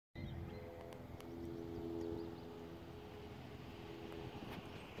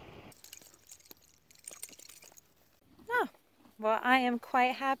Well, I am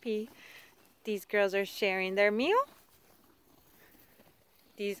quite happy. These girls are sharing their meal.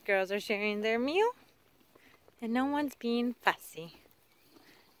 These girls are sharing their meal. And no one's being fussy.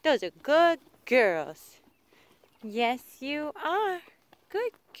 Those are good girls. Yes, you are.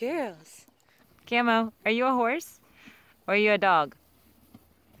 Good girls. Camo, are you a horse? Or are you a dog?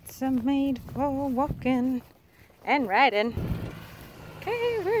 It's made for walking and riding.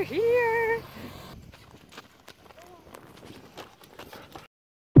 Okay, we're here.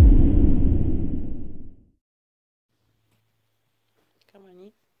 Come on,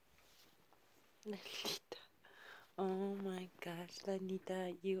 eat. Lalita. Oh my gosh,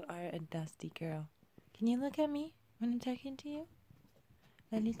 Lalita, you are a dusty girl. Can you look at me when I'm talking to you?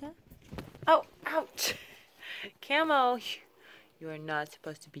 Lalita? Oh, ouch! Camo, you are not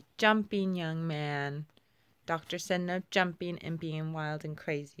supposed to be jumping, young man. Doctor said no jumping and being wild and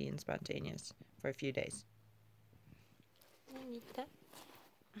crazy and spontaneous for a few days. Lalita.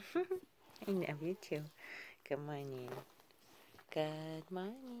 I know you too. Good morning. Good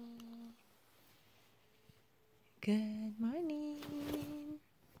morning. Good morning.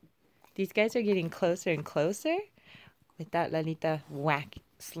 These guys are getting closer and closer without Lalita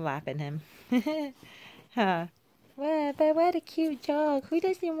slapping him. Huh. What? But what a cute dog. Who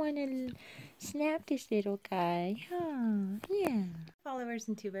doesn't want to snap this little guy? Huh? Yeah. Followers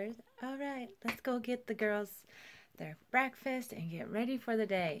and tubers. All right, let's go get the girls their breakfast and get ready for the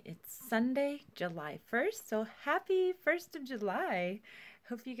day. It's Sunday, July 1st, so happy 1st of July.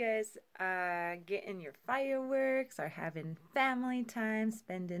 Hope you guys are getting your fireworks, are having family time,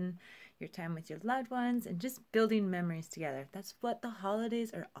 spending your time with your loved ones, and just building memories together. That's what the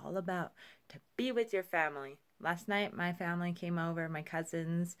holidays are all about, to be with your family. Last night, my family came over, my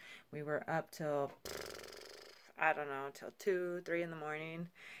cousins. We were up till, I don't know, till 2, 3 in the morning.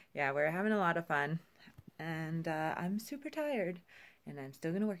 Yeah, we were having a lot of fun. And I'm super tired, and I'm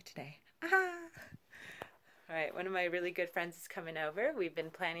still going to work today. Ah! All right, one of my really good friends is coming over. We've been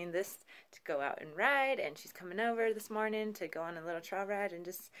planning this to go out and ride, and she's coming over this morning to go on a little trail ride and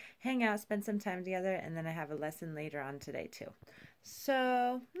just hang out, spend some time together, and then I have a lesson later on today too.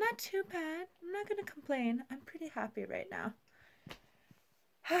 So, not too bad. I'm not going to complain. I'm pretty happy right now.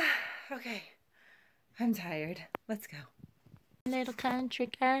 Okay, I'm tired. Let's go. Little country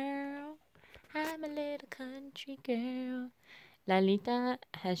girl. I'm a little country girl. Lalita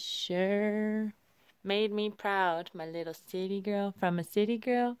has sure made me proud, my little city girl. From a city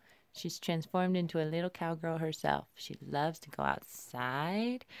girl, she's transformed into a little cowgirl herself. She loves to go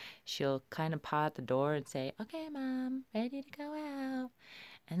outside. She'll kind of paw at the door and say, "Okay, Mom, ready to go out."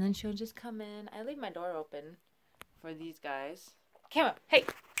 And then she'll just come in. I leave my door open for these guys. Come on. Hey.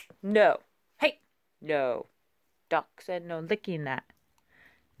 No. Hey. No. Doc said no licking that.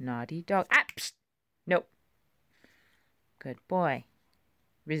 Naughty dog. Ah, psst. Nope. Good boy.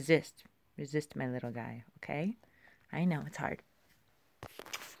 Resist. Resist, my little guy, okay? I know, it's hard.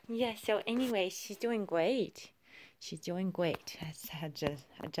 Yeah, so anyway, she's doing great. She's doing great. Has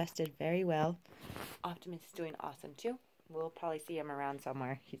adjusted very well. Optimus is doing awesome, too. We'll probably see him around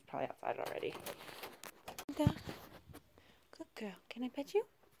somewhere. He's probably outside already. Good girl. Can I pet you?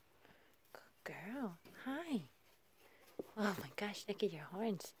 Good girl. Hi. Oh my gosh, look at your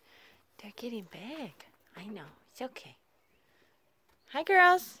horns. They're getting big. I know. It's okay. Hi,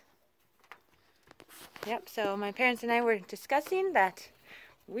 girls. Yep, so my parents and I were discussing that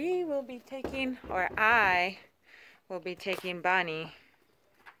we will be taking, or I will be taking Bonnie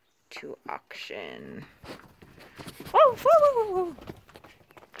to auction. Whoa, whoa, whoa, whoa, whoa.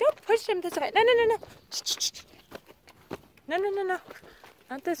 Don't push him this way. No, no, no, no. No, no, no, no.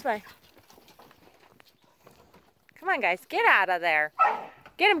 Not this way. Come on, guys. Get out of there.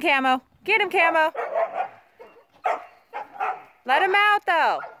 Get him, Camo. Get him, Camo. Let him out,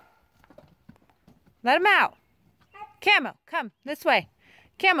 though. Let him out. Camo, come this way.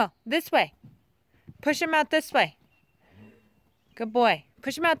 Camo, this way. Push him out this way. Good boy.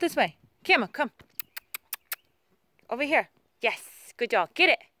 Push him out this way. Camo, come. Over here. Yes, good dog.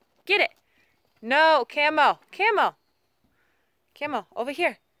 Get it. Get it. No, Camo. Camo. Camo, over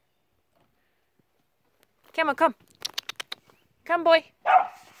here. Camo, come. Come, boy.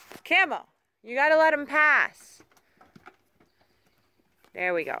 Camo, you gotta let him pass.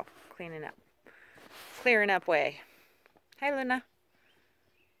 There we go. Cleaning up. Clearing up way. Hi, Luna.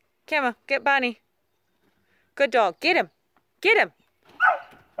 Camo, get Bonnie. Good dog. Get him. Get him.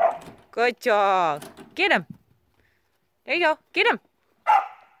 Good dog. Get him. There you go. Get him.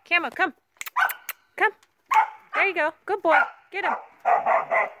 Camo, come. Come. There you go. Good boy. Get him.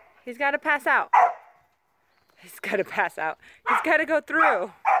 He's got to pass out. He's got to pass out. He's got to go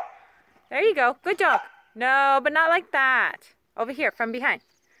through. There you go. Good dog. No, but not like that. Over here, from behind.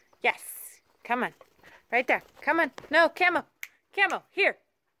 Yes. Come on. Right there. Come on. No, Camel. Camel, here.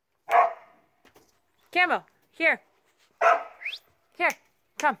 Camel, here. Here,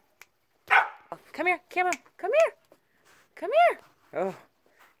 come. Come here, Camel. Come here. Come here. Oh,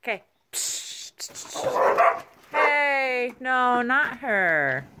 okay. Hey, no, not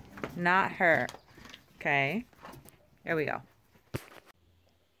her. Not her. Okay. There we go.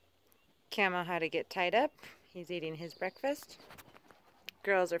 Camel had to get tied up. He's eating his breakfast.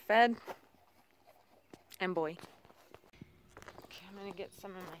 Girls are fed. And boy. Okay, I'm gonna get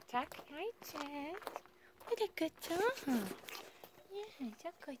some of my tack. Hi, Jet. What a good job. Yeah, it's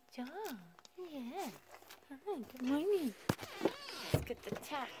a good job. Yeah. Hi, good morning. Let's get the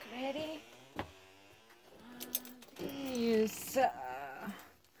tack ready. Use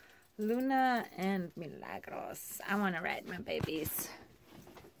Luna and Milagros. I want to ride my babies.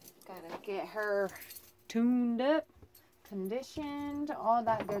 Gotta get her tuned up, conditioned, all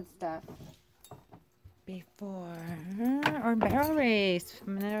that good stuff before our barrel race.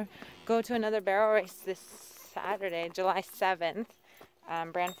 I'm gonna go to another barrel race this Saturday, July 7th.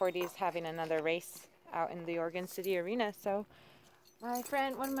 Brand 4D is having another race out in the Oregon City Arena, so one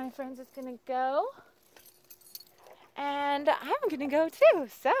of my friends is gonna go. And I'm gonna go too,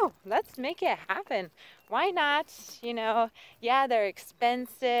 so let's make it happen. Why not? You know, yeah, they're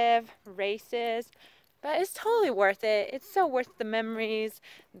expensive races, but it's totally worth it. It's so worth the memories,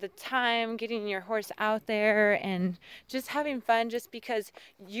 the time, getting your horse out there and just having fun, just because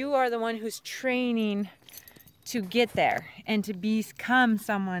you are the one who's training to get there and to become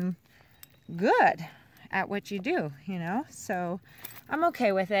someone good at what you do, you know? So I'm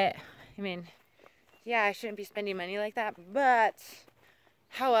okay with it. I mean, yeah, I shouldn't be spending money like that, but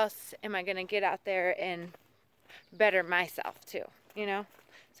how else am I going to get out there and better myself too, you know?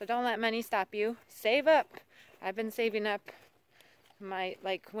 So don't let money stop you. Save up. I've been saving up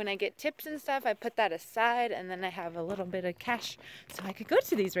like when I get tips and stuff, I put that aside, and then I have a little bit of cash so I could go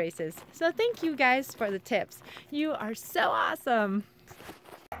to these races. So thank you guys for the tips. You are so awesome.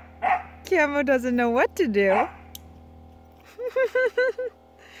 Camo doesn't know what to do.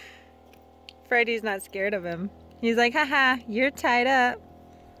 Freddy's not scared of him. He's like, haha, you're tied up.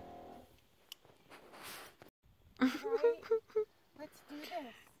 Right. Let's do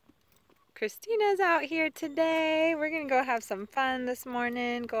this. Christina's out here today. We're gonna go have some fun this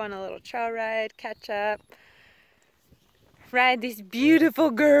morning, go on a little trail ride, catch up, ride these beautiful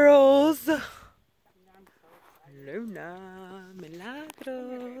girls. Luna,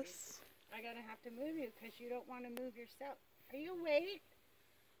 Milagros. I gotta have to move you because you don't want to move yourself. Are you awake?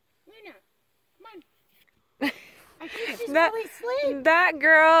 Luna, come on. I think she's always asleep. That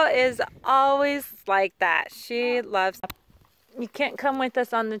girl is always like that. She loves... You can't come with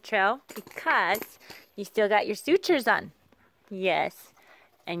us on the trail because you still got your sutures on. Yes.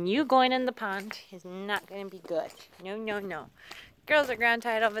 And you going in the pond is not going to be good. No, no, no. Girls are ground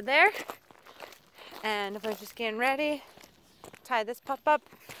tied over there. And we're just getting ready. Tie this pup up.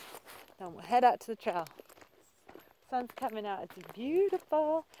 Then we'll head out to the trail. Sun's coming out. It's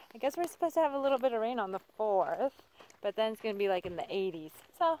beautiful. I guess we're supposed to have a little bit of rain on the 4th. But then it's going to be like in the 80s.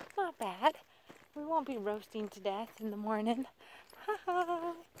 So, not bad. We won't be roasting to death in the morning.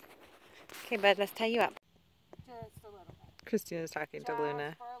 Okay, bud, let's tie you up. Just a little bit. Christina's talking to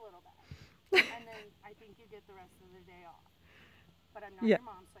Luna. For a little bit. And then I think you get the rest of the day off. But I'm not your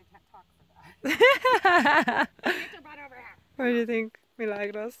mom, so I can't talk for that. Get your butt over here. What do you think,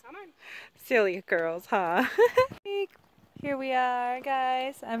 Milagros? Come on. Silly girls, huh? Here we are,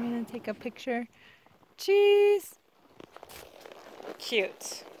 guys. I'm going to take a picture. Cheese.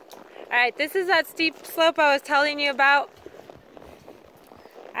 Cute. Alright, this is that steep slope I was telling you about.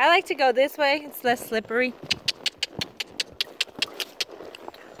 I like to go this way. It's less slippery.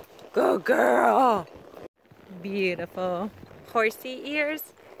 Go, girl! Beautiful. Horsey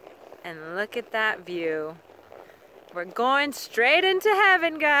ears. And look at that view. We're going straight into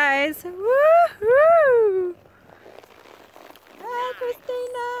heaven, guys. Woohoo! Hi,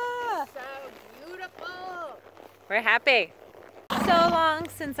 Christina! So beautiful. We're happy. So long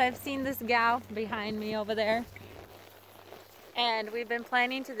since I've seen this gal behind me over there. And we've been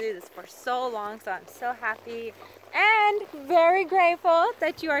planning to do this for so long, so I'm so happy and very grateful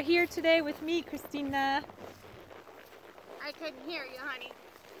that you are here today with me, Christina. I couldn't hear you, honey.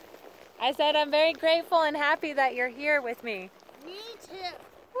 I said I'm very grateful and happy that you're here with me. Me too.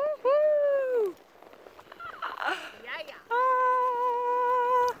 Woohoo! Yeah, yeah.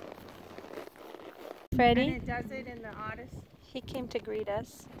 Ah. Freddie? And it does it in the oddest, He came to greet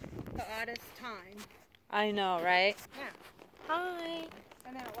us. the oddest time. I know, right? Yeah. Hi.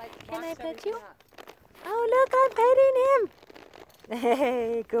 And then it like Can I walks pet everything you? up. Oh, look, I'm petting him.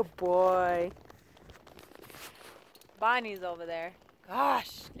 Hey, good boy. Bonnie's over there.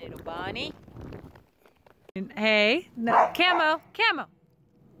 Gosh, little Bonnie. Hey, no, Camo, Camo.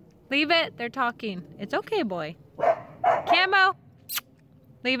 Leave it. They're talking. It's okay, boy. Camo.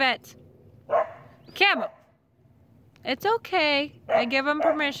 Leave it. Camo. It's okay. I give him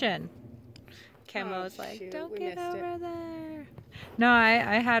permission. Camo's like, don't get over there. No,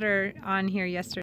 I had her on here yesterday.